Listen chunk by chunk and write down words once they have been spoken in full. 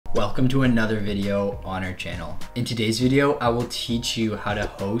Welcome to another video on our channel. In today's video, I will teach you how to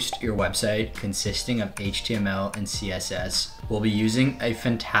host your website consisting of HTML and CSS. We'll be using a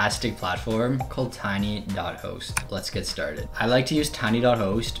fantastic platform called tiny.host. Let's get started. I like to use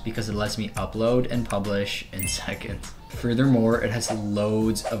tiny.host because it lets me upload and publish in seconds. Furthermore, it has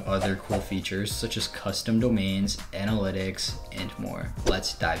loads of other cool features such as custom domains, analytics, and more.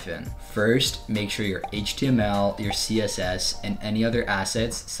 Let's dive in. First, make sure your HTML, your CSS, and any other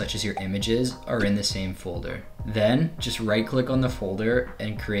assets such as your images are in the same folder. Then just right click on the folder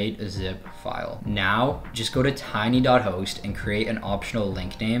and create a zip file. Now just go to tiny.host and create an optional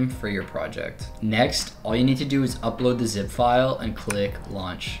link name for your project. Next, all you need to do is upload the zip file and click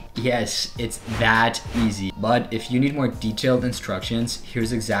launch. Yes, it's that easy. But if you need more detailed instructions,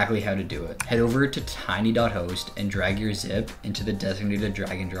 here's exactly how to do it. Head over to tiny.host and drag your zip into the designated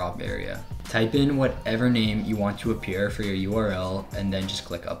drag and drop area. Type in whatever name you want to appear for your URL and then just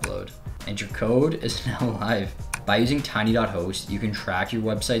click upload. And your code is now live. By using tiny.host, you can track your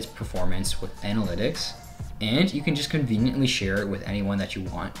website's performance with analytics, and you can just conveniently share it with anyone that you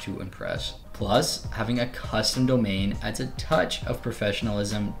want to impress. Plus, having a custom domain adds a touch of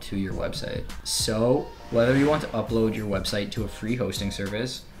professionalism to your website. So, whether you want to upload your website to a free hosting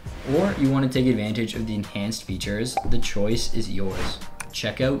service, or you want to take advantage of the enhanced features, the choice is yours.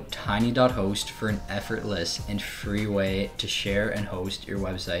 Check out tiny.host for an effortless and free way to share and host your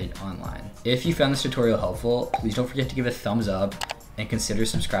website online. If you found this tutorial helpful, please don't forget to give a thumbs up and consider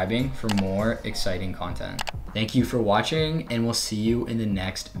subscribing for more exciting content. Thank you for watching, and we'll see you in the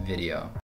next video.